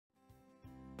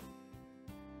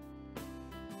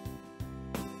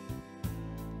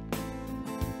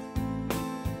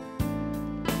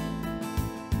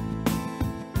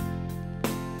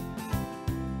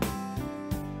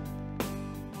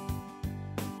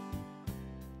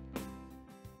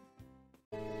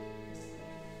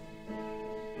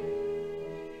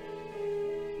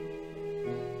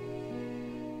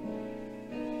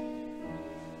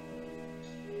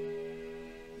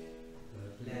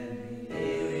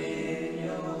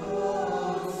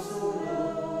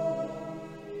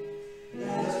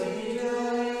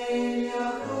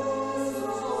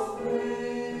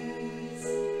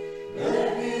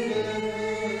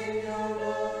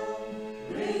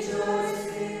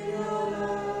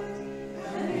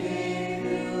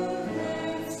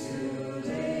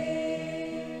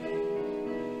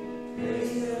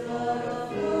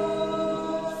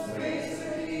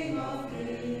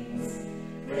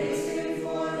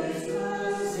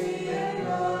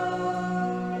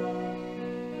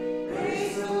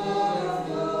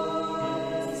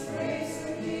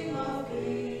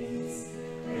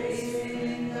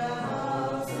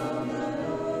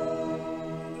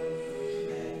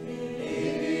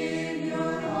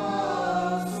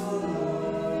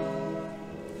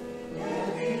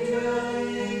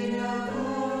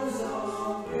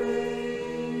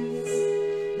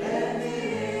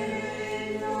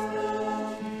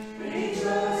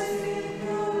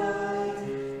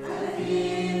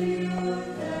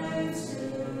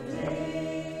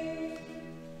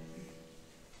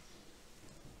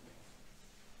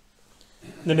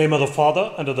In the name of the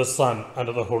Father, and of the Son, and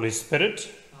of the Holy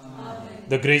Spirit. Amen.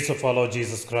 The grace of our Lord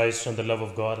Jesus Christ, and the love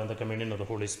of God, and the communion of the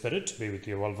Holy Spirit be with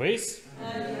you always.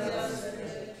 And with your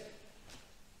spirit.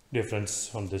 Dear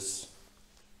friends, on this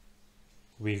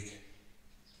week,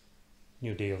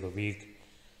 new day of the week,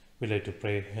 we like to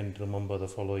pray and remember the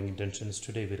following intentions.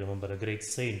 Today we remember a great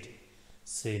saint,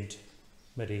 Saint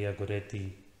Maria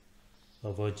Goretti,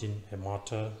 a virgin, a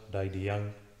martyr, died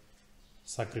young,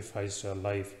 sacrificed her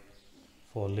life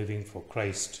for living for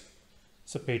Christ.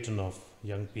 It's a patron of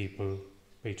young people,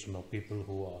 patron of people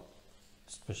who are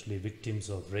especially victims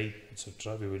of rape,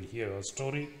 etc. We will hear her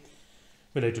story.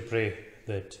 We like to pray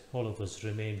that all of us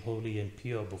remain holy and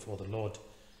pure before the Lord,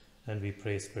 and we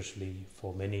pray especially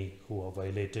for many who are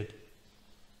violated,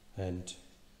 and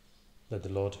that the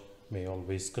Lord may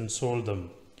always console them.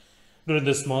 During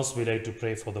this Mass, we like to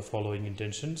pray for the following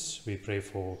intentions. We pray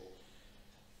for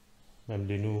Ma'am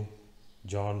Linu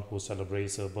John, who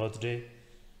celebrates her birthday.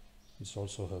 It's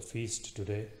also her feast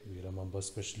today. We remember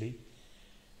especially.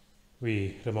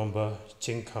 We remember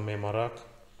Ching Kame Marak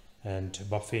and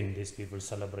Buffin. These people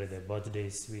celebrate their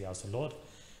birthdays. We ask the Lord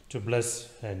to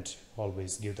bless and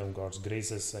always give them God's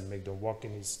graces and make them walk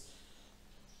in His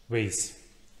ways.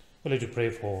 We like to pray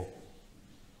for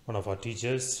one of our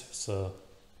teachers, Sir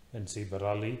N.C.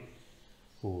 Barali,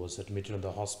 who was admitted in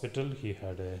the hospital. He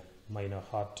had a minor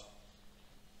heart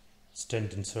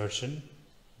stent insertion,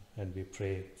 and we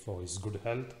pray for his good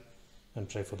health and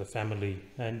pray for the family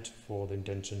and for the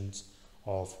intentions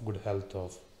of good health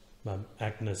of Ma'am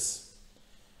Agnes,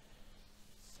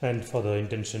 and for the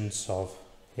intentions of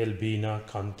Elbina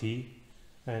Kanti,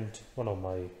 and one of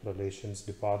my relations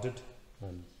departed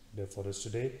and therefore is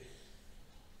today,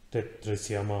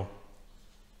 Tetresiama.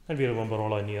 And we remember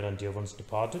all our near and dear ones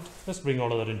departed. Let's bring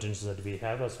all other intentions that we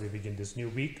have as we begin this new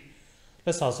week.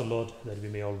 Let's ask the Lord that we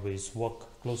may always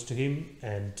walk close to Him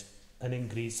and an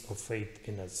increase of faith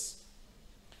in us.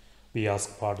 We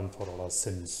ask pardon for all our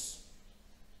sins.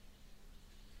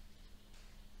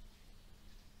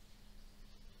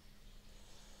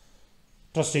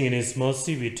 Trusting in His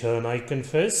mercy, we turn, I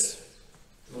confess,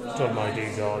 to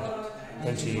Almighty God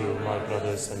and to you, my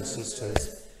brothers and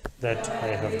sisters, that I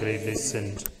have greatly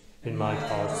sinned in my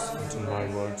thoughts and in my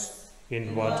words,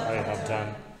 in what I have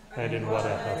done and in what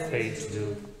I have failed to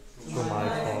do, through my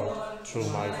fault,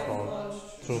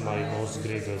 through my most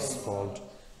grievous fault.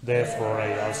 Therefore I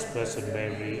ask Blessed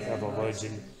Mary, ever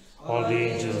Virgin, all the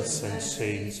angels and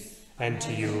saints, and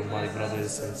to you, my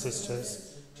brothers and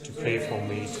sisters, to pray for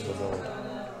me to the Lord.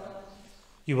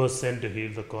 You were sent to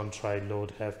heal the contrite.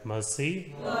 Lord, have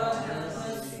mercy. Lord, have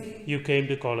mercy. You came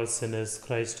to call us sinners.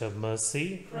 Christ, have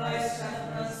mercy. Christ,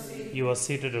 have mercy. You are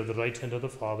seated at the right hand of the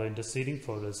Father, interceding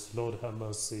for us. Lord, have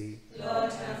mercy.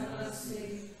 Lord, have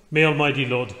mercy. May Almighty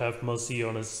Lord have mercy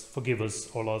on us, forgive us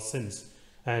all our sins,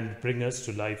 and bring us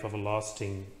to life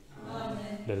everlasting.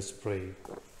 Amen. Let us pray.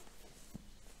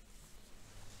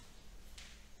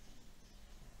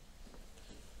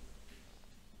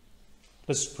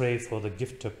 Let's pray for the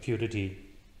gift of purity.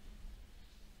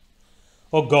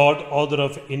 O God, author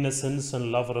of innocence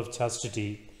and lover of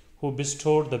chastity, who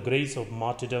bestowed the grace of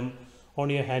martyrdom on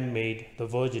your handmaid, the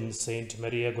Virgin Saint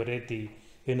Maria Goretti,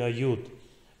 in her youth,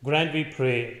 grant, we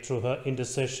pray, through her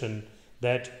intercession,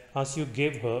 that as you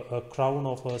gave her a crown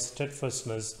of her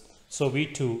steadfastness, so we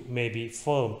too may be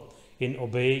firm in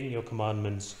obeying your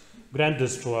commandments. Grant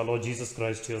this through our Lord Jesus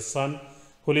Christ, your Son,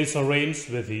 who lives and reigns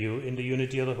with you in the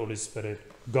unity of the Holy Spirit,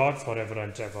 God forever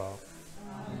and ever.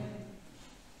 Amen.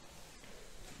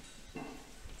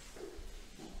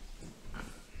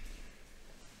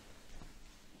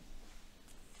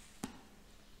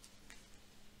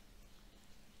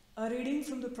 A reading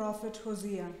from the prophet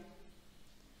Hosea.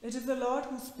 It is the Lord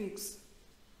who speaks.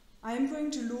 I am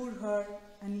going to lure her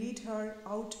and lead her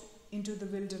out into the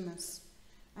wilderness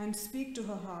and speak to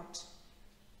her heart.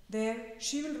 There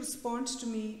she will respond to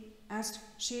me as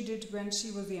she did when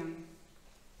she was young,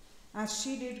 as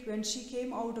she did when she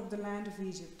came out of the land of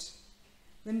Egypt.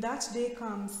 When that day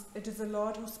comes, it is the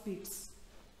Lord who speaks.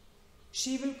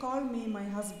 She will call me my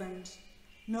husband.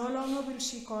 No longer will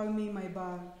she call me my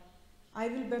Baal. I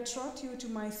will betroth you to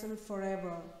myself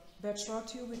forever,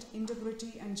 betroth you with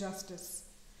integrity and justice,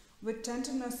 with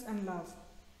tenderness and love.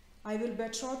 I will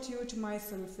betroth you to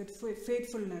myself with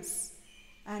faithfulness,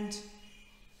 and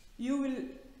you will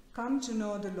come to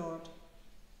know the Lord.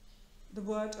 The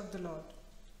word of the Lord.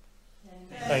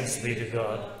 Thanks be to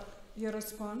God. Your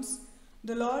response: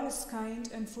 the Lord is kind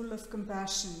and full of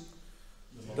compassion.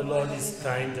 The Lord is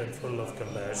kind and full of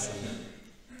compassion.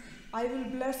 I will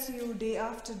bless you day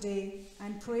after day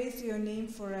and praise your name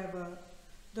forever.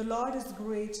 The Lord is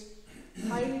great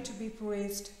highly to be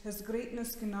praised. His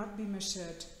greatness cannot be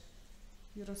measured.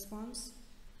 Your response?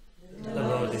 The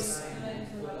Lord is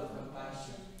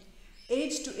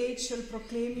Age to age shall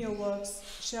proclaim your works,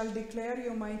 shall declare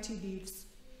your mighty deeds,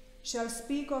 shall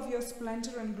speak of your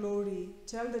splendor and glory,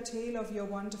 tell the tale of your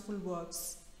wonderful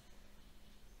works.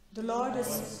 The Lord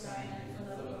is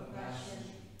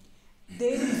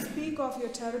They will speak of your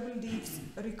terrible deeds,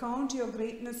 recount your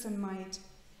greatness and might.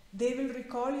 They will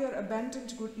recall your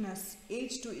abundant goodness.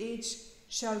 Age to age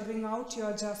shall ring out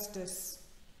your justice.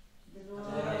 The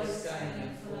Lord is kind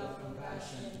and full of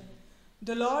compassion.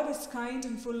 The Lord is kind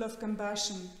and full of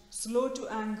compassion, slow to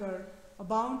anger,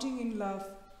 abounding in love.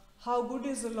 How good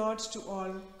is the Lord to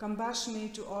all,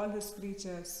 compassionate to all his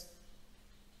creatures.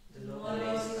 The Lord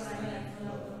is kind and full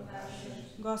of compassion.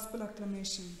 Gospel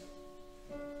acclamation.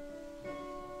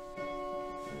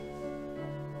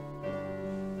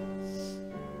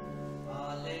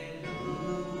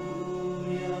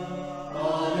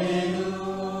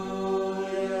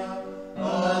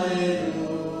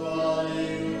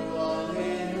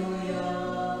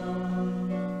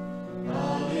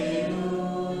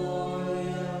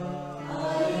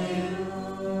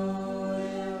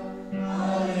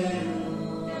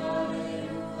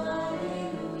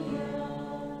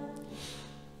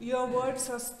 Your words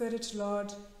are spirit,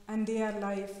 Lord, and they are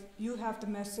life. You have the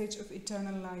message of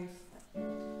eternal life.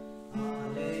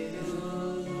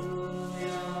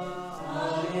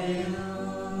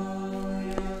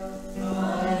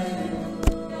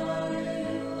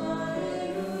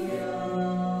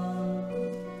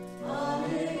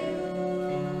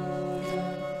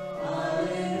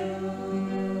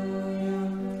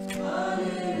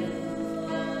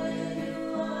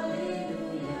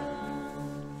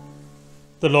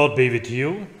 The Lord be with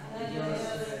you.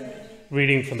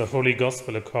 Reading from the Holy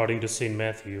Gospel according to St.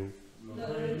 Matthew.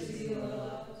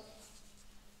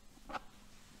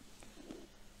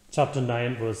 Chapter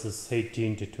 9, verses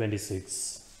 18 to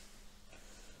 26.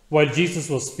 While Jesus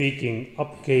was speaking,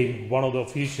 up came one of the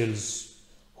officials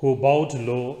who bowed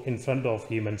low in front of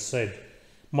him and said,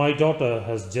 "My daughter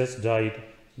has just died,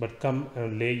 but come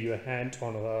and lay your hand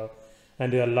on her,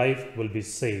 and her life will be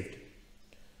saved."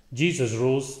 Jesus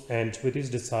rose and with his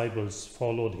disciples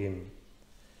followed him.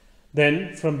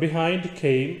 Then from behind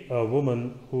came a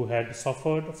woman who had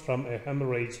suffered from a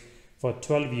hemorrhage for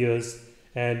 12 years,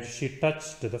 and she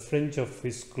touched the fringe of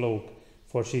his cloak,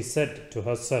 for she said to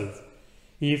herself,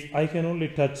 "If I can only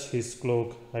touch his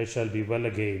cloak, I shall be well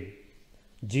again."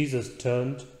 Jesus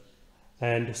turned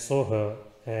and saw her,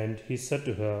 and he said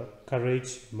to her,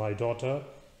 "Courage, my daughter,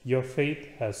 your faith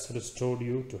has restored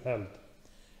you to health."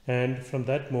 And from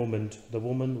that moment the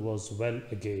woman was well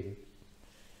again.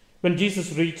 When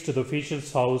Jesus reached the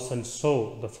official's house and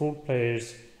saw the flute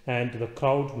players and the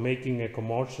crowd making a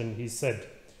commotion, he said,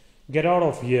 "Get out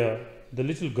of here, the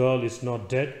little girl is not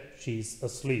dead, she is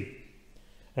asleep."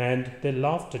 And they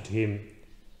laughed at him.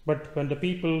 But when the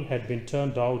people had been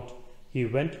turned out, he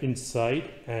went inside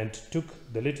and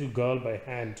took the little girl by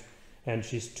hand, and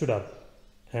she stood up,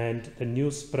 and the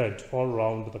news spread all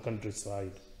round the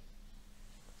countryside.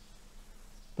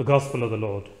 The Gospel of the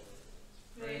Lord.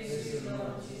 Praise you,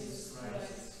 Lord Jesus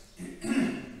Christ.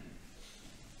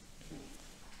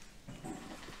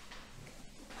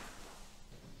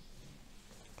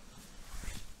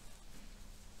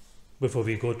 Before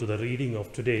we go to the reading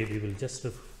of today, we will just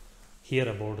hear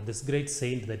about this great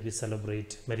saint that we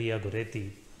celebrate, Maria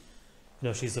Goretti.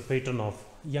 She's a patron of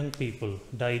young people,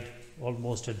 died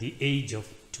almost at the age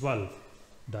of 12,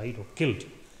 died or killed.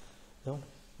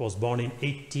 Was born in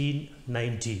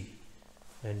 1890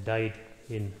 and died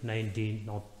in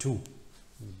 1902,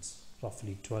 means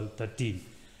roughly 12-13.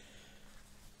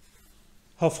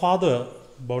 Her father,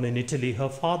 born in Italy, her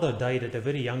father died at a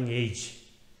very young age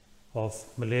of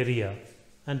malaria,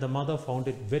 and the mother found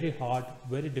it very hard,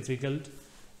 very difficult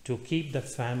to keep the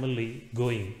family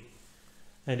going.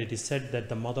 And it is said that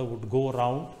the mother would go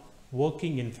around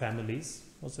working in families.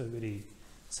 It was a very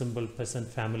simple peasant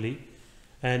family,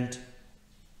 and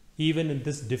even in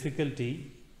this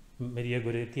difficulty, Maria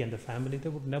Goretti and the family, they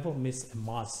would never miss a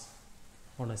mass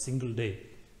on a single day,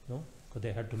 because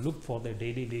they had to look for their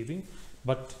daily living.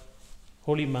 But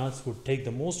Holy Mass would take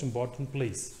the most important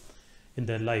place in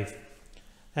their life.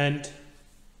 And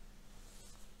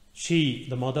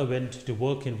the mother went to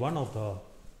work in one of the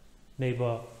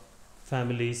neighbor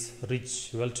families,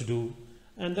 rich, well-to-do,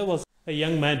 and there was a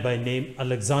young man by name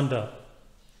Alexander,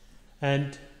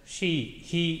 and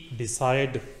he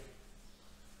desired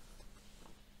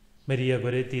Maria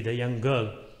Goretti, the young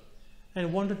girl,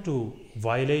 and wanted to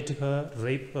violate her,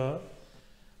 rape her,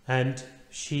 and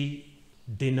she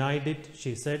denied it.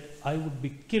 She said, "I would be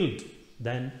killed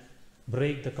than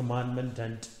break the commandment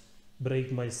and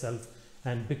break myself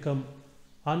and become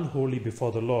unholy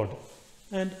before the Lord.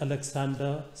 And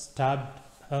Alexander stabbed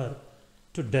her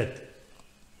to death.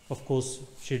 Of course,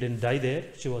 she didn't die there.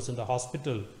 She was in the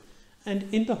hospital.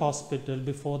 And in the hospital,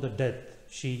 before the death,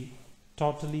 she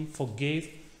totally forgave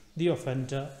the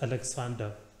offender,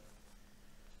 Alexander.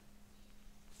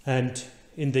 And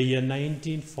in the year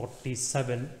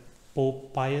 1947,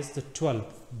 Pope Pius XII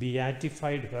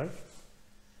beatified her.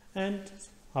 And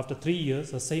after 3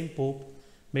 years, the same Pope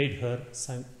made her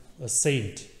a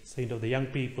saint of the young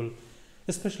people,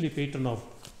 especially patron of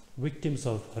victims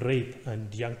of rape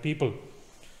and young people.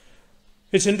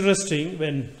 It's interesting,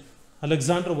 when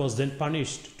Alexander was then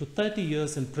punished to 30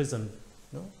 years in prison,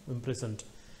 imprisoned,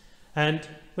 and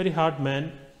very hard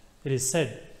man, it is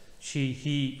said,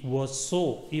 he was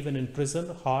so, even in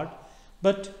prison, hard,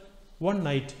 but one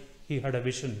night he had a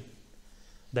vision,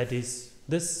 that is,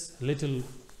 this little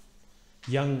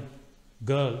young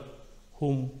girl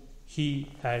whom he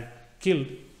had killed,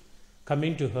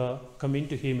 coming to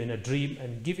him in a dream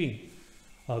and giving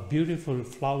a beautiful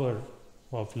flower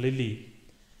of lily.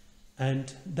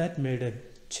 And that made a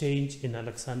change in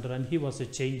Alexander, and he was a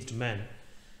changed man.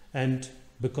 And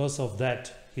because of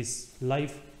that, his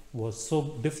life was so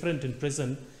different in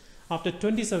prison. After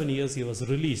 27 years, he was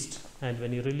released. And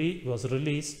when he was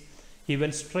released, he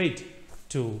went straight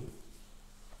to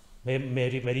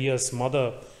Maria's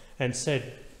mother and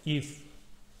said, if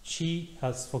she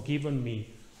has forgiven me,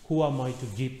 who am I to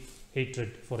give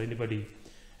hatred for anybody?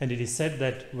 And it is said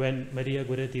that when Maria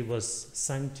Goretti was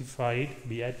sanctified,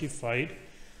 beatified,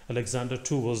 Alexander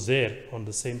too was there on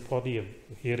the same podium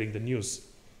hearing the news.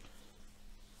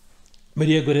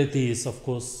 Maria Goretti is, of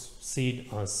course, seen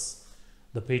as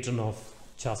the patron of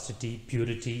chastity,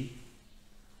 purity.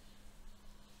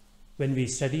 When we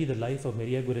study the life of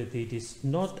Maria Goretti, it is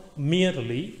not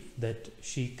merely that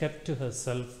she kept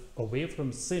herself away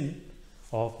from sin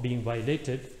of being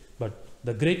violated, but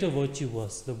the greater virtue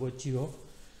was the virtue of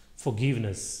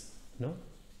forgiveness,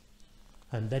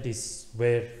 and that is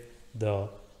where the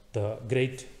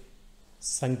great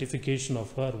sanctification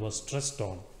of her was stressed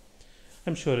on.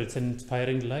 I'm sure it's an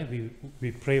inspiring life.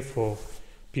 We pray for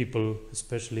people,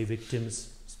 especially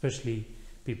victims, especially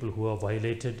people who are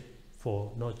violated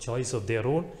for no choice of their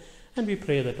own, and we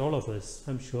pray that all of us,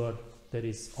 I'm sure there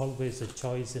is always a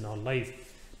choice in our life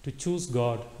to choose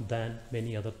God than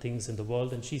many other things in the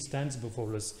world, and she stands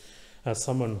before us as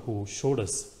someone who showed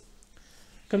us.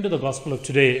 Come to the Gospel of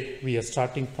today. We are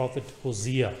starting Prophet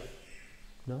Hosea,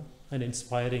 an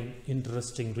inspiring,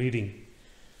 interesting reading.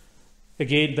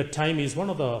 Again, the time is one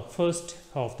of the first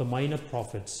of the minor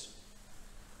prophets.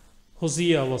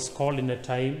 Hosea was called in a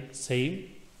time, same,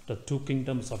 the two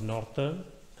kingdoms of northern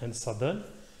and southern,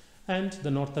 and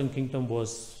the northern kingdom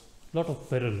was a lot of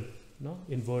peril,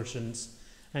 inversions,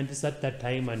 and it's at that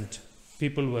time, and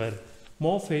people were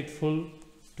more faithful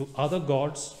to other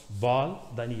gods,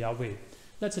 Baal, than Yahweh.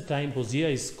 That's the time Hosea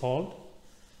is called.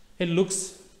 It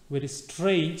looks very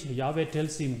strange. Yahweh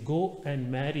tells him, go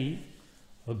and marry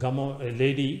a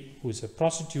lady who is a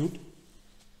prostitute,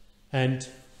 and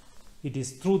it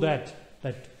is through that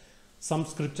some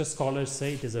scripture scholars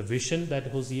say it is a vision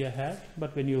that Hosea had,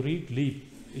 but when you read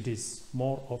it is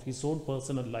more of his own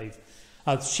personal life.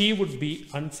 As she would be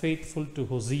unfaithful to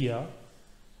Hosea,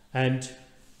 and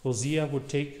Hosea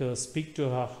would speak to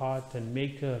her heart and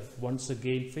make her once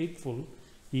again faithful,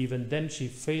 even then she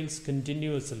fails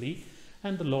continuously,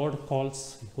 and the Lord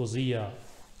calls Hosea,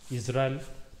 Israel,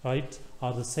 right,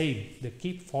 are the same. They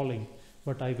keep falling,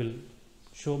 but I will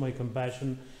show my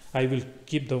compassion. I will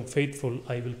keep them faithful.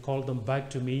 I will call them back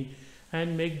to me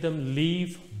and make them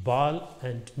leave Baal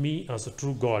and me as a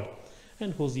true God.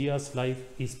 And Hosea's life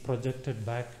is projected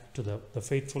back to the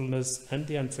faithfulness and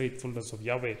the unfaithfulness of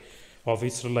Yahweh, of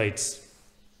Israelites.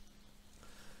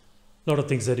 A lot of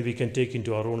things that we can take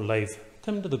into our own life.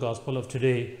 Come to the Gospel of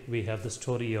today. We have the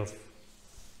story of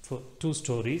two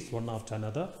stories, one after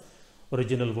another.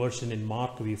 Original version in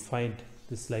Mark, we find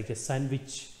this like a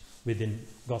sandwich within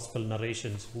Gospel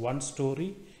narrations. One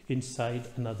story inside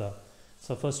another.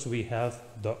 So first we have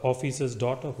the officer's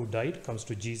daughter who died, comes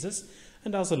to Jesus,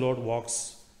 and as the Lord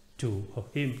walks to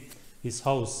his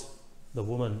house, the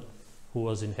woman who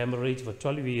was in hemorrhage for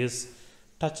 12 years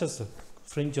touches the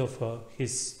fringe of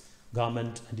his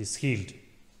garment and is healed.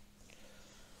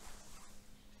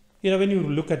 When you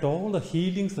look at all the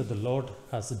healings that the Lord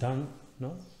has done,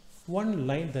 one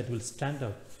line that will stand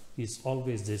up is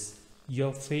always this: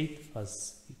 your faith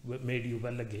has made you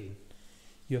well again.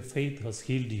 Your faith has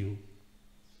healed you.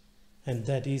 And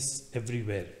that is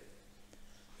everywhere.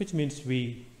 Which means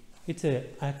we It's an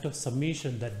act of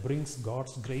submission that brings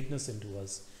God's greatness into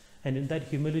us. And in that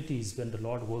humility is when the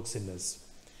Lord works in us.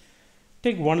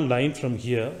 Take one line from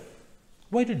here.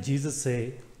 Why did Jesus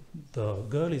say the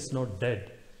girl is not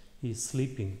dead, he is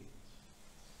sleeping?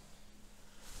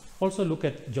 Also look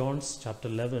at John's chapter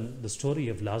 11, the story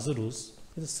of Lazarus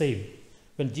is the same.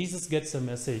 When Jesus gets a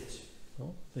message,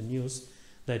 the news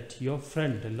that your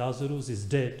friend Lazarus is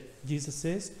dead, Jesus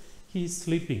says he is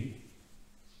sleeping.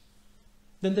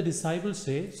 Then the disciples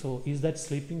say, so is that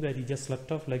sleeping where he just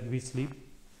slept off like we sleep?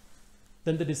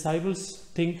 Then the disciples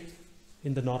think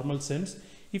in the normal sense,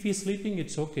 if he is sleeping,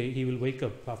 it's okay, he will wake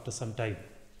up after some time.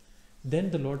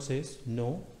 Then the Lord says,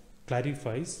 no,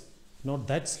 clarifies, not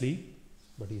that sleep,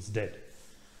 but he is dead.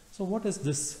 So what does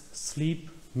this sleep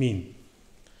mean?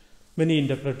 Many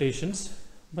interpretations,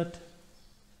 but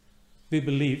we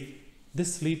believe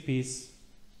this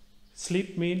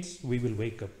sleep means we will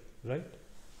wake up, right?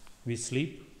 We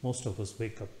sleep, most of us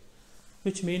wake up,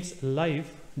 which means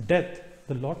life, death,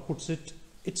 the Lord puts it,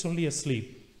 it's only a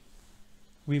sleep.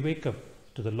 We wake up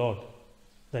to the Lord.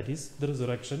 That is the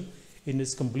resurrection in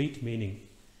its complete meaning.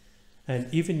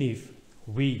 And even if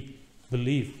we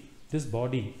believe this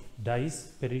body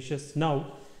dies, perishes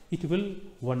now, it will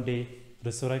one day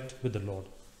resurrect with the Lord.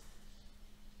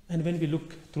 And when we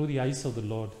look through the eyes of the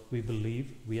Lord, we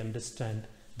believe, we understand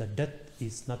that death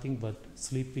is nothing but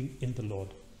sleeping in the Lord.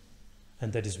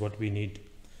 And that is what we need.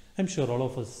 I'm sure all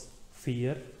of us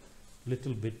fear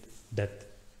little bit death,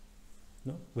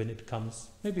 when it comes,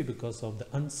 maybe because of the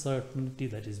uncertainty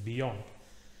that is beyond.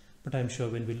 But I'm sure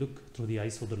when we look through the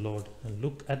eyes of the Lord and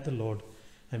look at the Lord,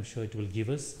 I'm sure it will give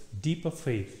us deeper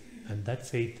faith, and that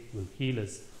faith will heal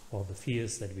us of the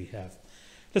fears that we have.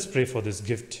 Let's pray for this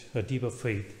gift, a deeper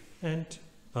faith. And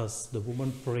as the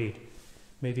woman prayed,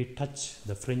 may we touch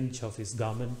the fringe of his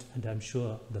garment, and I'm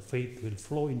sure the faith will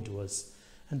flow into us.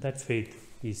 And that faith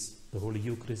is the Holy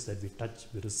Eucharist that we touch,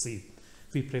 we receive.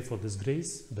 We pray for this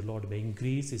grace. The Lord may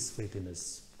increase his faith in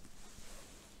us.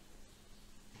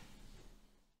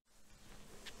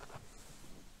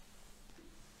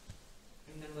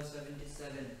 Number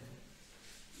 77.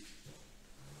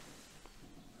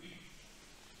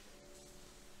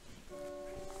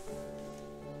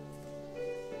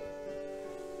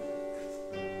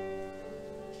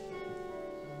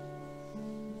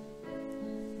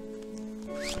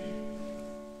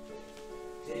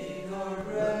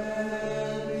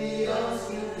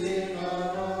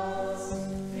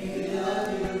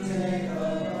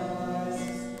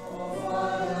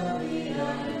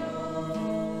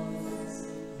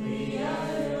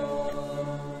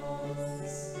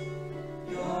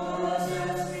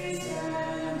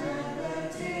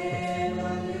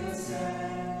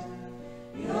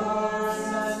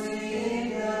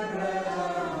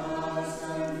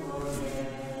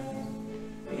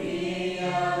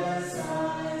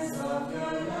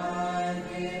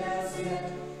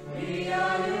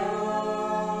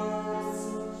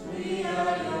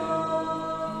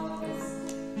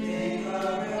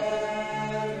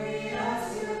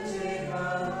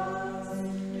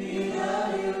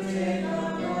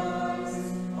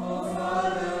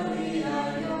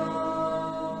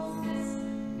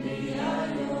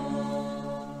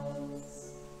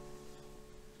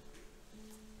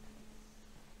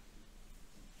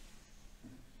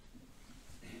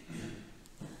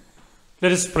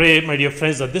 Let us pray, my dear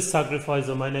friends, that this sacrifice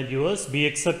of mine and yours be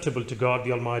acceptable to God,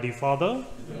 the Almighty Father.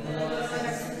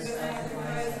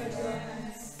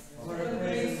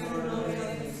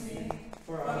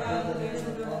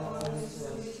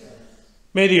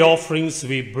 May the offerings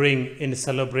we bring in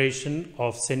celebration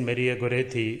of Saint Maria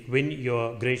Goretti win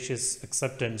your gracious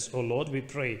acceptance, O Lord, we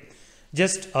pray,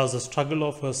 just as the struggle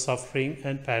of her suffering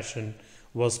and passion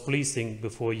was pleasing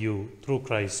before you through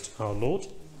Christ our Lord.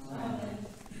 Amen.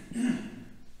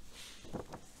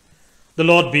 The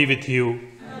Lord be with you.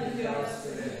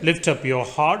 Lift up your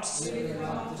hearts.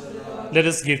 Let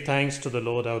us give thanks to the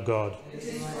Lord our God.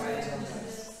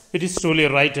 It is truly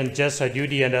right and just, our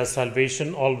duty and our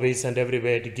salvation, always and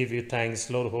everywhere to give you thanks,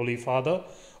 Lord, Holy Father,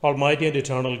 Almighty and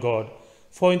eternal God.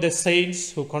 For in the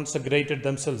saints who consecrated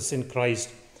themselves in Christ,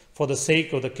 for the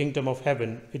sake of the kingdom of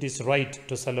heaven, it is right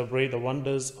to celebrate the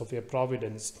wonders of your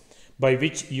providence, by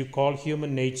which you call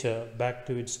human nature back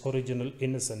to its original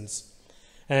innocence,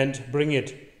 and bring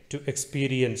it to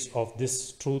experience of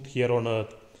this truth here on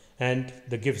earth, and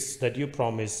the gifts that you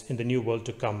promise in the new world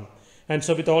to come. And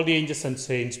so with all the angels and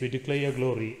saints, we declare your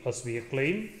glory as we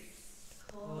acclaim,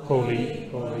 Holy,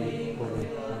 holy, holy,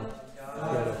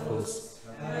 God of hosts,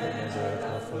 heaven and earth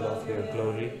are full of your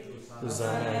glory.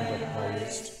 Hosanna in the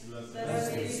highest.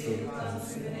 Blessed is he who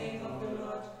comes in the name of the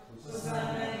Lord.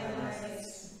 Hosanna in the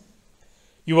highest.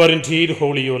 You are indeed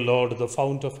holy, O Lord, the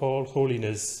fount of all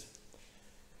holiness.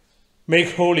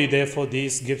 Make holy, therefore,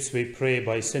 these gifts, we pray,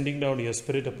 by sending down your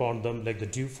Spirit upon them like the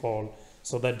dewfall,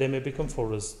 so that they may become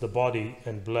for us the body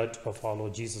and blood of our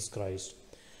Lord Jesus Christ.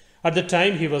 At the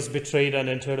time he was betrayed and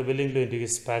entered willingly into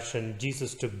his passion,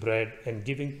 Jesus took bread and,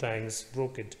 giving thanks,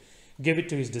 broke it, gave it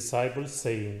to his disciples,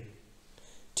 saying,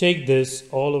 "Take this,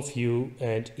 all of you,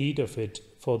 and eat of it,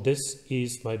 for this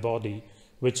is my body,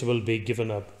 which will be given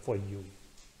up for you."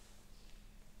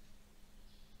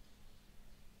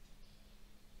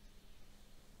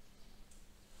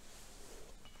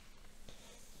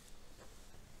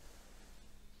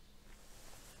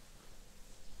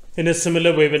 In a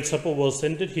similar way, when supper was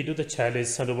ended, he took the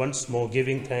chalice, and once more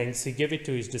giving thanks, he gave it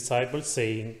to his disciples,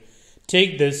 saying,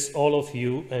 "Take this, all of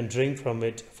you, and drink from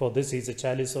it, for this is a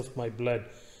chalice of my blood,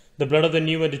 the blood of the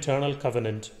new and eternal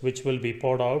covenant, which will be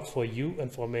poured out for you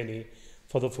and for many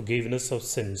for the forgiveness of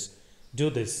sins. Do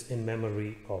this in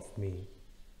memory of me."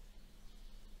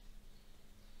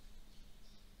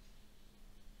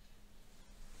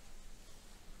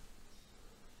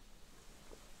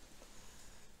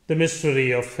 The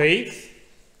mystery of faith.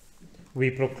 We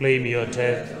proclaim your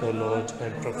death, O Lord,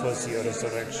 and profess your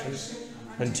resurrection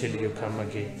until you come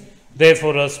again.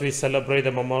 Therefore, as we celebrate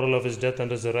the memorial of his death and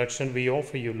resurrection, we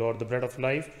offer you, Lord, the bread of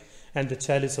life and the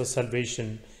chalice of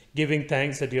salvation, giving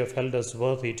thanks that you have held us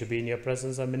worthy to be in your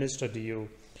presence and minister to you.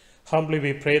 Humbly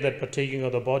we pray that, partaking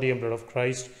of the body and blood of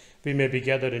Christ, we may be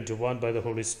gathered into one by the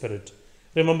Holy Spirit.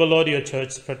 Remember, Lord, your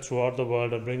church spread throughout the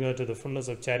world, and bring her to the fullness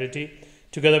of charity,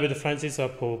 together with Francis our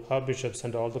Pope, our bishops,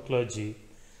 and all the clergy.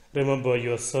 Remember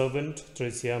your servant,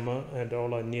 Teresiama, and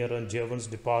all our near and dear ones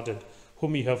departed,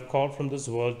 whom you have called from this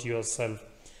world to yourself.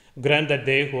 Grant that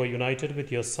they who are united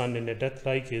with your Son in a death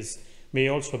like his may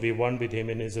also be one with him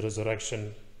in his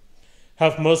resurrection.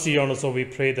 Have mercy on us, O we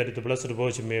pray, that the Blessed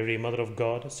Virgin Mary, Mother of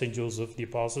God, Saint Joseph the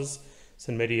Apostles,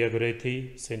 Saint Maria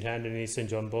Goretti, Saint Anthony, Saint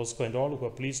John Bosco, and all who are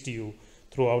pleased to you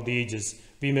throughout the ages,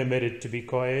 we may merit to be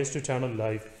co-heirs to eternal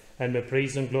life, and may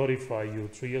praise and glorify you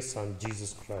through your Son,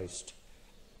 Jesus Christ.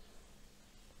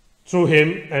 Through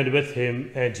him, and with him,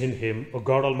 and in him, O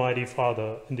God Almighty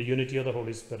Father, in the unity of the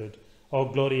Holy Spirit, all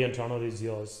glory and honor is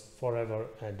yours forever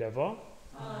and ever.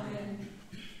 Amen.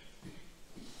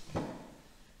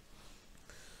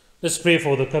 Let's pray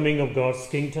for the coming of God's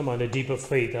kingdom and a deeper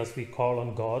faith as we call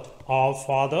on God. Our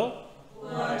Father, Who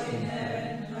art in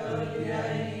heaven, hallowed be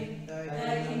thy name.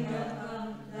 Thy kingdom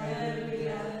come, thy will be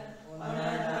done, on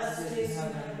earth as it is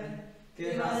in heaven.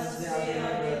 Give us this day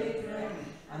our daily bread,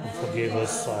 and forgive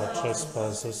us our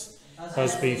trespasses,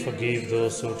 as we forgive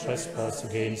those who trespass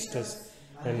against us,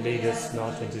 and lead us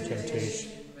not into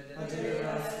temptation.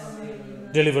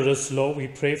 Deliver us, Lord, we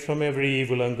pray, from every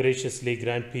evil, and graciously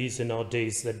grant peace in our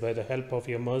days, that by the help of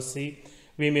your mercy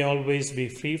we may always be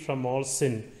free from all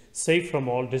sin, safe from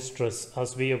all distress,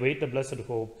 as we await the blessed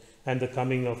hope and the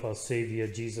coming of our Saviour,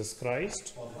 Jesus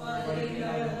Christ.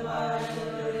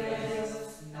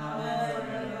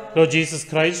 Lord Jesus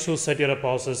Christ, who said to your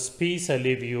apostles, "Peace I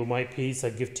leave you, my peace I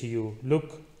give to you,"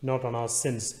 look not on our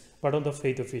sins, but on the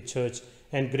faith of your church,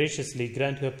 and graciously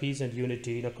grant her peace and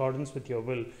unity in accordance with your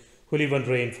will, who live and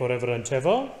reign forever and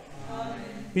ever.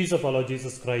 Amen. Peace of our Lord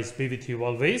Jesus Christ be with you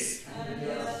always.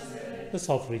 Let's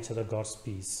offer each other God's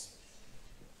peace.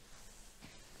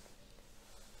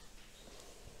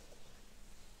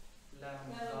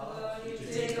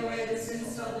 take away the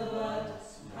sins of the world,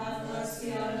 have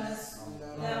mercy on us.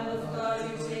 Lamb of God,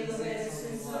 you take away the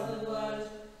sins of the world,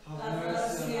 have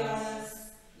mercy on us.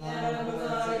 Lamb of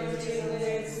God, you take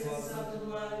away the sins of the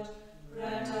world,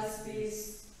 grant us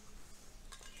peace.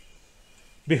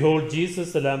 Behold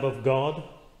Jesus, the Lamb of God,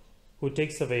 who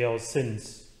takes away our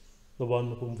sins, the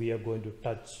one whom we are going to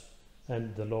touch,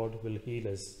 and the Lord will heal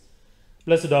us.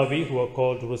 Blessed are we who are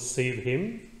called to receive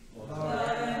him. Lord,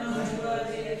 I am not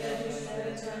worthy that you should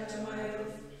return to my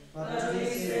roof, but only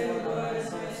say a word,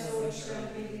 and my soul shall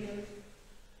be healed.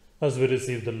 As we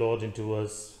receive the Lord into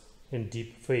us in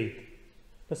deep faith,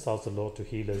 let's ask the Lord to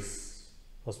heal us.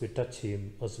 As we touch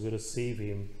him, as we receive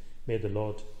him, may the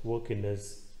Lord work in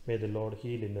us, may the Lord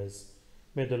heal in us,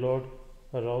 may the Lord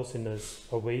arouse in us,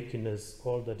 awake in us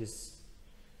all that is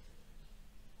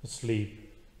asleep.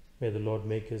 May the Lord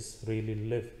make us really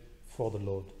live for the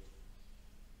Lord.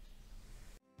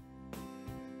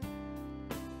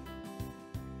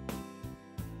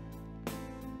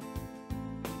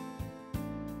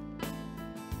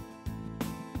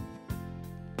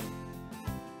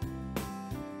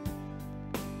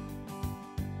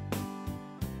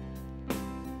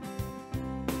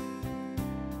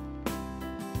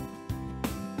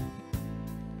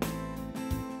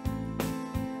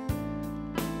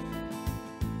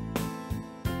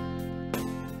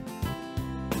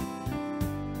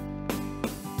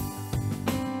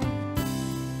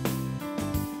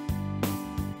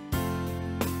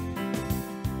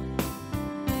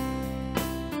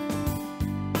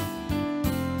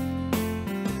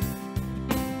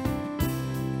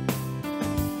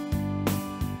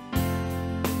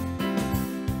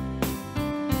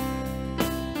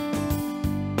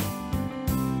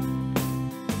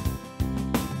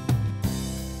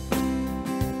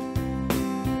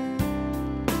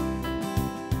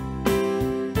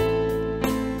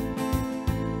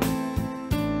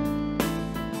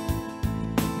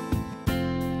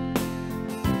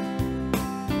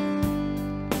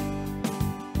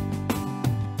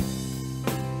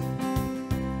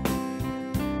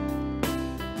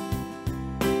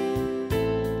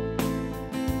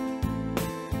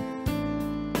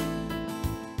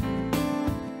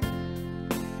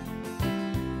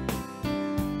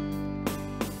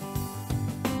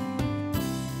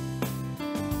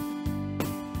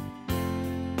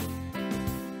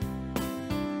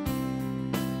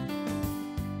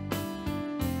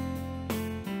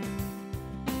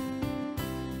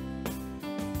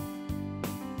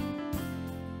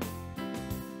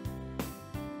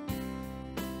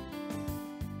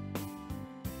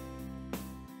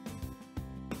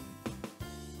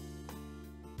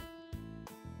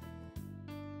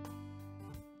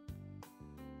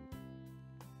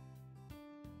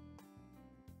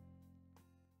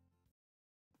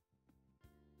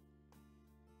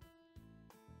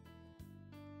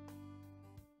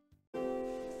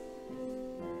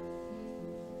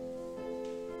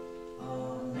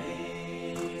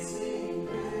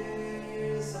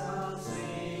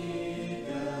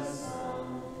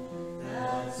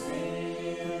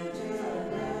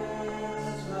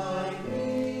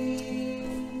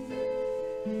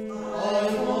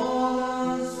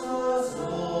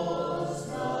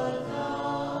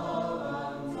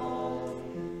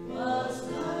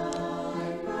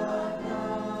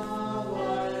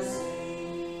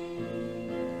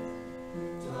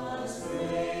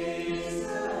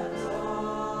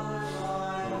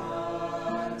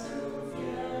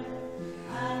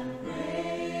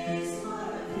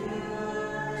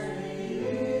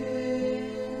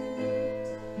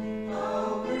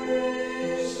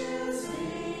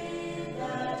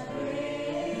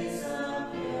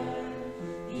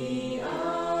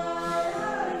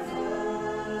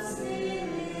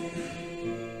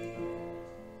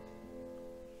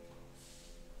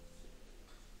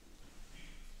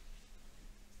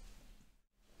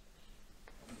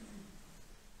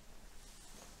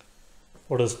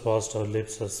 What has passed our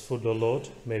lips as food, O Lord,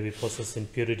 may we possess in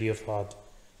purity of heart,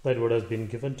 that what has been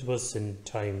given to us in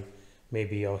time may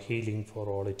be our healing for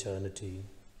all eternity.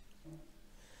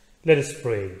 Let us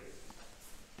pray.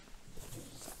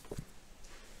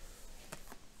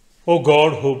 O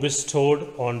God, who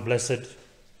bestowed on Blessed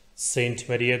Saint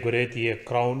Maria Goretti a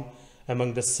crown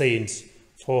among the saints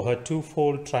for her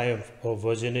twofold triumph of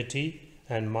virginity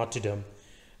and martyrdom,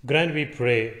 grant, we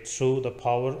pray, through the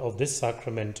power of this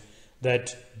sacrament,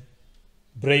 that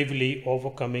bravely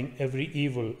overcoming every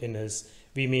evil in us,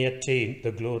 we may attain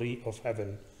the glory of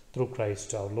heaven through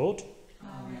Christ our Lord.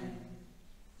 Amen.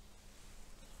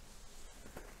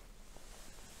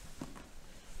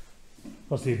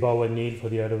 As we bow and kneel for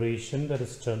the adoration, let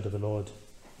us turn to the Lord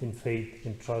in faith,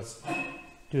 in trust,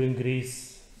 to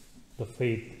increase the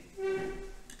faith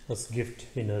as gift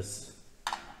in us.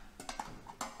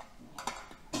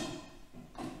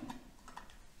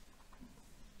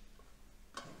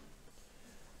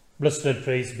 Blessed and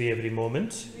praised be every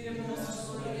moment. Be the most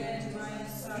holy and divine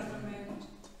sacrament.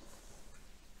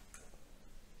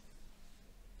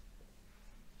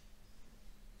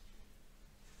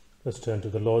 Let's turn to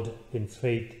the Lord in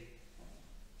faith.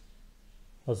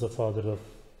 As the father of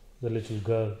the little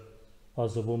girl,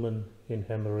 as the woman in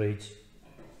hemorrhage,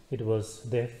 it was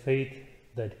their faith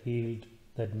that healed,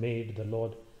 that made the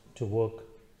Lord to work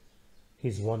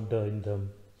his wonder in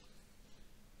them.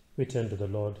 We turn to the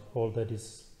Lord, all that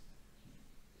is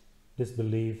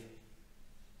disbelief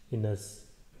in us,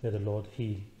 may the Lord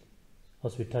heal.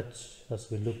 As we touch, as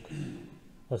we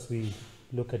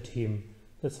look at him,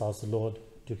 let's ask the Lord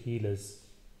to heal us,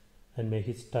 and may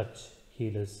his touch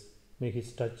heal us. May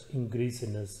his touch increase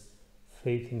in us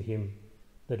faith in him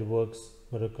that works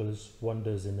miracles,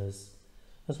 wonders in us.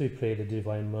 As we pray the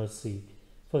divine mercy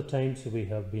for the times we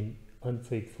have been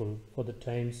unfaithful, for the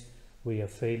times we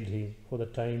have failed him, for the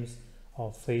times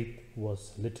our faith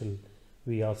was little,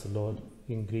 we ask the Lord,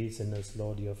 increase in us,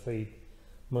 Lord, your faith,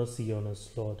 mercy on us,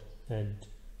 Lord, and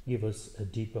give us a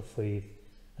deeper faith,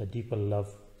 a deeper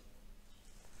love.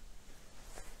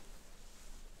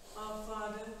 Our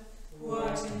Father, who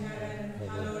art in heaven,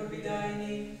 hallowed be thy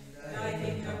name. Thy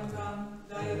kingdom come,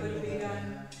 thy will be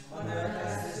done, on earth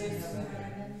as it is in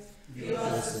heaven. Give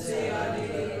us today our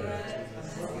daily bread, and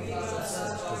forgive us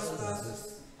our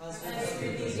trespasses, as we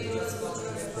forgive those who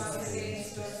trespass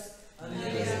against us. And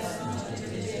lead us not into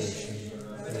temptation,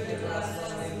 but deliver us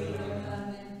from evil.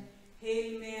 Amen.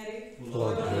 Hail Mary, full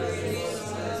of grace, the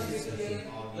Lord is with thee.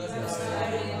 Blessed art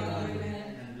thou among women,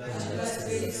 and blessed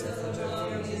is the fruit of your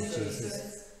womb, Jesus.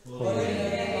 Holy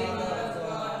Mary, Mother of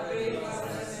God, pray for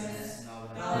us sinners,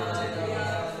 now and at the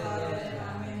hour of our death.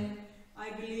 Amen.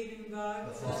 I believe in God,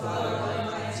 the Father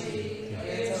Almighty,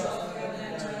 creator of heaven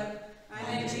and earth,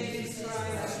 and in Jesus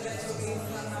Christ, blessed be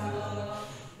Son our Lord,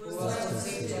 who was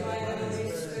conceived by the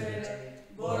Holy Spirit,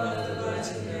 born of the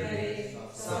Virgin Mary,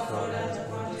 suffered under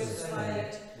Pontius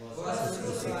Pilate, was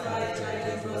crucified,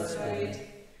 died, and was buried.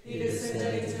 He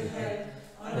descended into hell.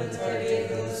 On the third day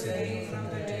rose again from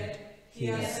the dead. He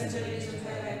ascended into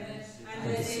heaven,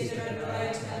 and is seated at the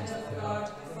right hand of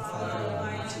God, the Father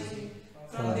Almighty.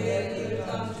 From there he will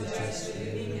come to judge the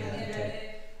living and the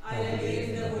dead. I believe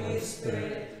in the Holy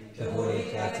Spirit, the Holy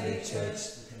Catholic Church,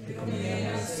 the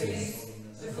communion of saints,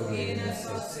 the forgiveness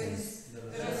of sins, the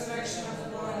resurrection of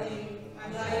the body,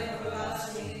 and life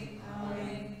everlasting.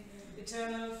 Amen.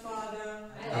 Eternal Father,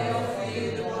 I offer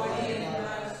you the body and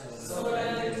blood, soul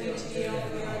and divinity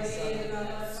of your dear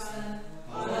beloved Son,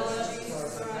 our Lord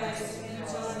Jesus Christ, in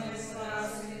atonement for our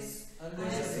sins, and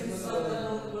the sins of the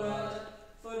whole world.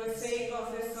 For the sake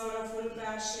of his sorrowful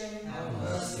passion, have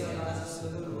mercy on us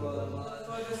and the whole world.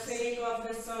 For the sake of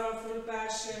his sorrowful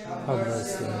passion, have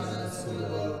mercy on us and the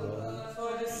whole world.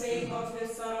 For the sake of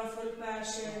his sorrowful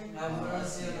passion, have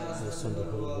mercy on us and the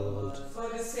whole world. For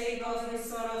the sake of his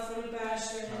sorrowful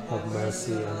passion, Have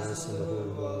mercy on us and the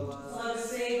whole world. for the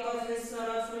sake of his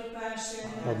sorrowful passion,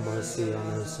 Have mercy on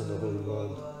us and the whole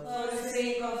world. for the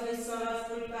sake of his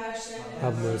sorrowful passion,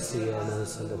 Have mercy on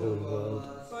us and the whole world.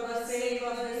 for the sake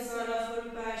of his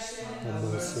sorrowful passion, Have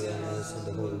mercy on us and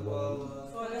the whole world.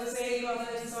 for the sake of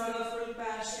his sorrowful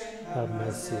passion, Have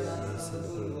mercy on us and the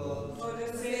whole world. for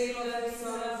the sake of his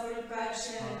sorrowful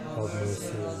passion, Have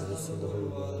mercy on us and the whole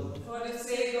world. for the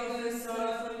sake of his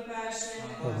sorrowful passion.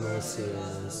 Have mercy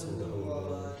on us and the whole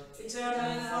world.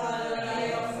 Eternal Father,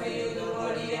 I offer you the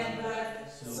body and blood,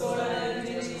 soul and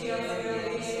divinity of your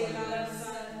dear beloved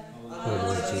Son, our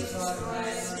Lord Jesus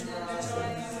Christ, in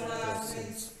atonement for our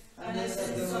sins, and the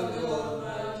sins of the whole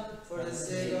world. For the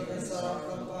sake of his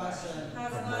sorrowful passion,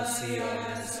 Have mercy on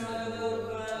us and on the whole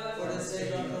world. for the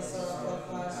sake of his sorrowful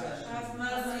passion, Have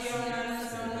mercy on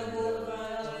us and on the whole world.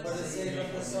 of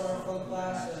his sorrowful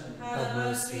passion, have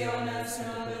mercy on us and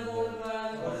on the whole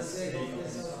world. for the sake of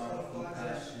his sorrowful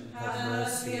passion, Have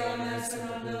mercy on us and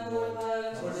on the whole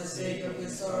world. for the sake of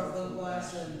his sorrowful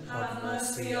passion, Have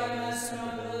mercy on us and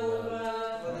on the whole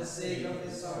world. for the sake of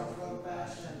his sorrowful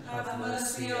passion, Have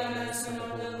mercy on us and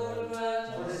on the whole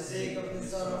world. for the sake of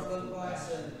his sorrowful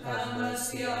passion, Have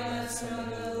mercy on us and on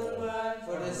the whole world.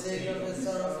 for the sake of his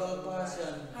sorrowful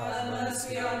passion, Have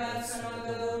mercy on us and on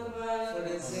the whole world. for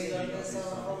the sake of his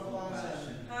sorrowful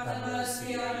passion, Have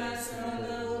mercy on us and on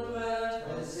the whole world.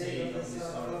 for the sake of his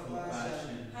sorrowful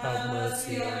passion. Have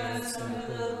mercy on us and on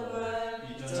the whole world.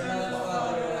 Eternal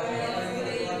Father, I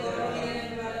pray for the body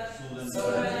and blood,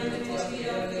 soul and divinity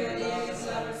of your dearly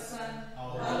beloved Son,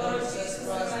 our Lord Jesus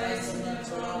Christ, and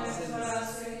for our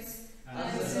sins,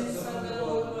 and the sins of the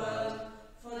whole world.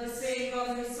 For the sake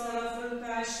of his sorrowful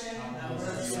passion, Have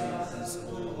mercy on us and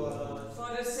the whole world.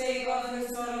 for the sake of his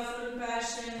sorrowful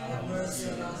passion, Have mercy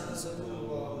on us and the whole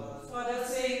world. for the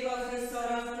sake of his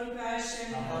sorrowful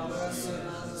passion, Have mercy on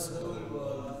us and the whole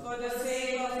world. for the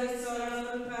sake of his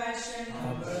sorrowful passion,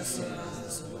 Have mercy on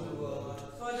us and the whole world.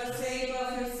 for the sake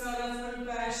of his sorrowful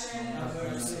passion, Have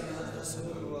mercy on us and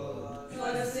the whole world.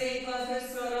 for the sake of his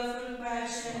sorrowful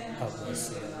passion, Have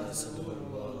mercy on us and the whole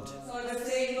world. for the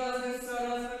sake of his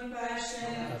sorrowful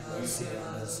passion, Have mercy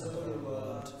on us and the whole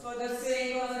world. for the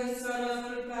sake of his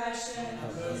sorrowful passion,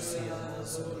 Have mercy on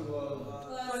us and the whole world.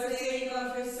 for the sake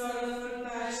of his sorrowful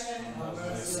passion, Have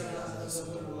mercy on us and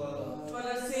the whole world. for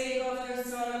the sake of his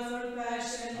sorrowful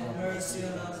passion. Have mercy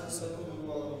on us and the whole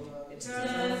world.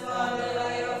 Eternal Father,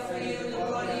 I offer you the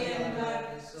body and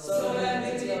blood, soul and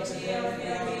divinity of your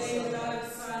dearly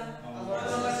beloved Son, our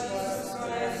Lord Jesus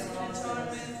Christ, in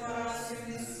atonement for our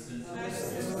sins and the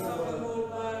sins of the whole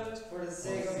world. For the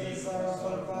sake of his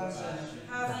sorrowful passion,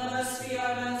 Have mercy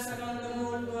on us and on the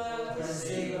whole world. for the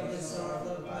sake of his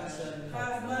sorrowful passion,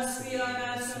 Have mercy on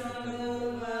us and on the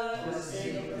whole world. for the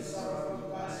sake of his sorrowful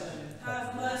passion,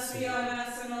 Have mercy on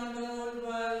us and on the whole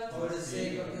world. for the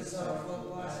sake of his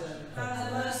sorrowful passion,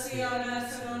 Have mercy on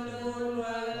us and on the whole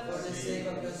world. for the sake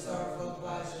of his sorrowful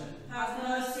passion, Have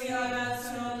mercy on us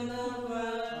and on the whole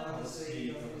world. for the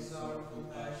sake of his sorrowful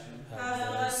passion, Have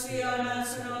mercy on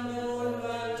us and on the whole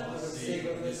world. for the sake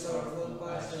of his sorrowful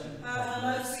passion, Have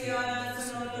mercy on us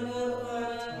and on the whole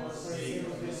world. for the sake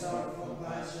of his sorrowful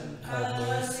passion, Have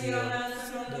mercy on us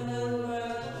and on the whole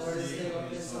world. for the sake of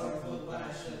his sorrowful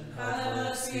passion, Have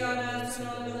mercy on us and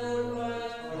on the whole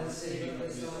world. for the sake of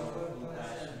his sorrowful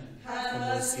passion. Have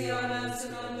mercy on us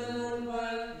and on the whole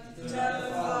world.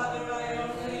 Eternal Father, I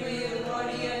offer you the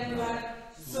body and blood,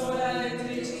 soul and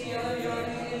divinity of your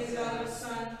dearly beloved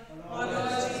Son, our Lord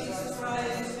Jesus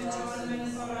Christ, in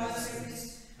atonement for our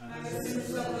sins and the sins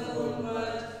of the whole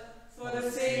world. For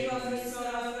the sake of his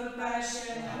sorrowful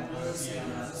passion, Have mercy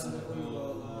on us and the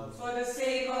whole world. for the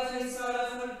sake of his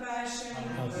sorrowful passion,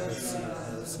 Have mercy on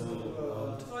us and the whole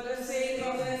world. for the sake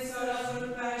of his sorrowful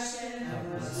passion, Have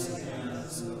mercy on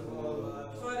us and the whole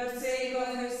world. for the sake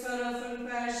of his sorrowful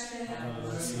passion, Have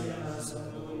mercy on us and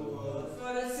the whole world.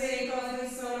 for the sake of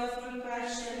his sorrowful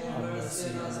passion, Have mercy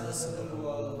on us and the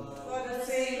whole world. for the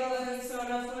sake of his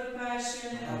sorrowful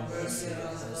passion, Have mercy on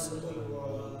us and the whole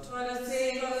world. for the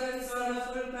sake of his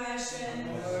sorrowful passion,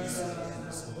 Have mercy on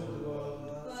us and the whole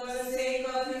world. for the sake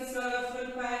of his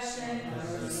sorrowful passion,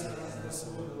 Have mercy on us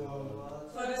and the whole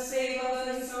world. for the sake of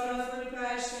his sorrowful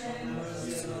passion, Have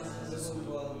mercy on us and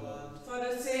the whole world. for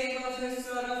the sake of his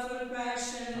sorrowful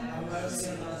passion. Have mercy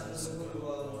on us and the whole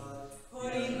world.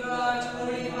 Holy God,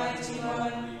 Holy Mighty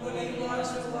One, Holy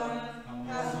Immortal One,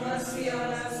 have mercy on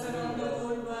us and on the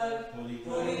whole world.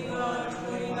 Holy God,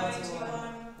 Holy Mighty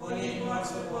One, Holy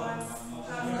Immortal One,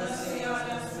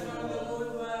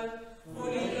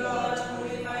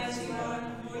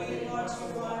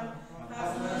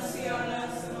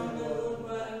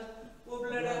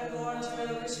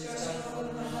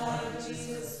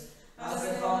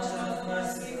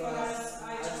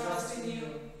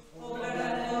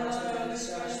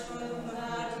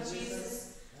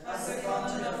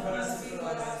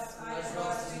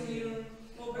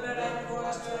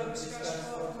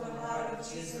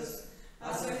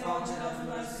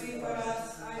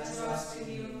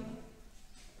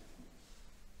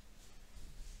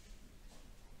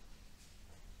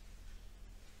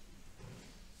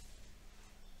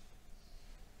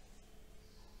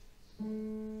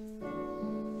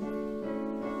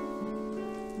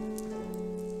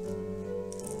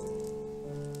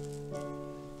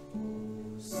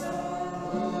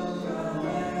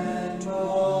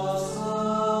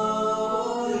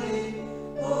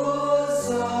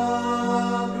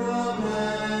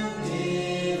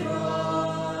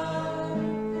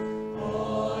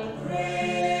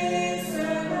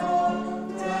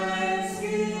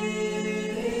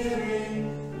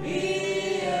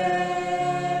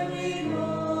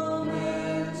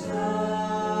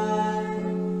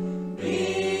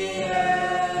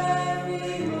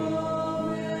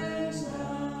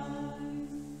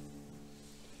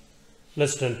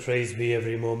 Blessed and praised be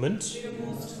every moment. Be the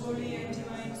most holy and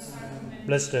divine sacrament.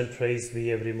 Blessed and praised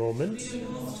be every moment. Be the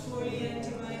most holy and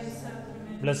divine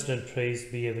sacrament. Blessed and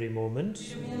praised be every moment.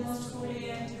 Be the most holy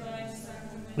and divine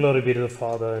sacrament. Glory be to the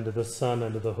Father, and to the Son,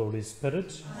 and to the Holy Spirit.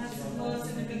 As it was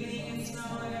in the beginning, is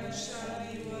now, and ever shall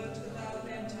be, world without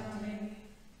end. Amen.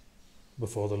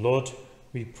 Before the Lord,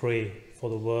 we pray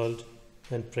for the world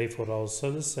and pray for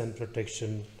ourselves and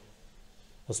protection.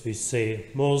 As we say,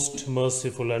 most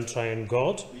merciful and triune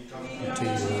God, we come to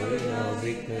you in our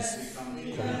weakness,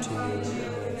 come to you in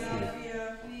our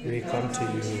fear. We come to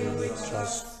you with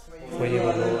trust, for you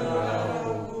alone are our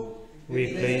hope.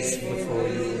 We place before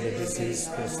you the disease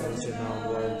present in our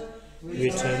world. We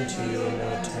turn to you in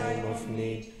our time of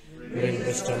need. Bring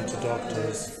wisdom to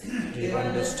doctors, give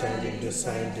understanding to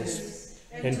scientists.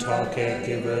 Enter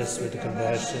caregivers with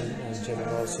compassion and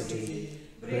generosity.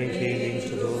 Bring healing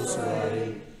to those who are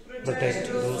ill. Protect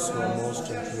those who are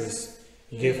most at risk.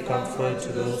 Give comfort to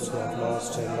those who have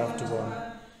lost a loved one.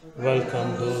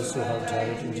 Welcome those who have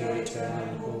died into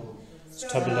eternal hope.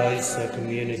 Stabilize our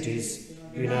communities.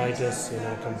 Unite us in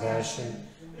our compassion.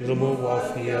 Remove our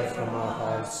fear from our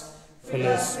hearts. Fill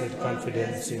us with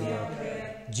confidence in your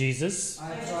care. Jesus,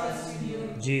 I trust in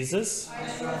you. Jesus,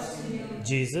 I trust in you.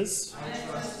 Jesus,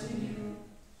 I trust in you.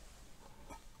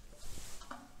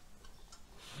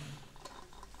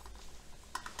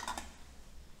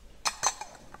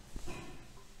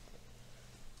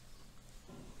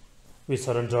 We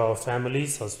surrender our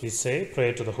families as we say,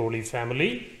 pray to the Holy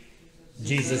Family.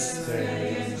 Jesus,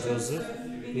 Mary, and Joseph,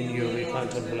 in you we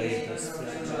contemplate the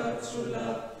Spirit through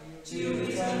love. To you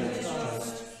we turn with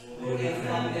trust. Holy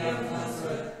Family of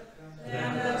Nazareth,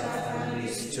 grant that our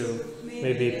families too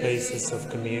may be places of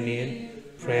communion,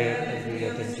 prayer, and the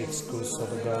authentic schools of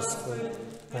the gospel,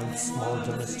 and small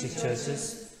domestic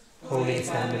churches. Holy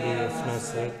Family of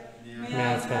Nazareth, may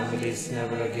our families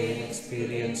never again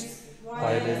experience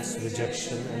violence,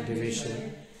 rejection, and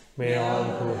division. May all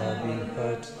who have been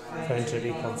hurt find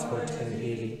ready comfort and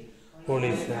healing.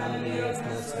 Holy Family of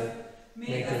Nazareth,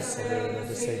 make us aware of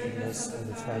the sacredness of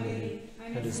the family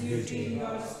and its beauty.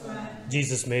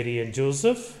 Jesus, Mary, and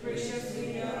Joseph,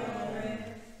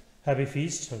 happy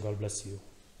feast, and God bless you.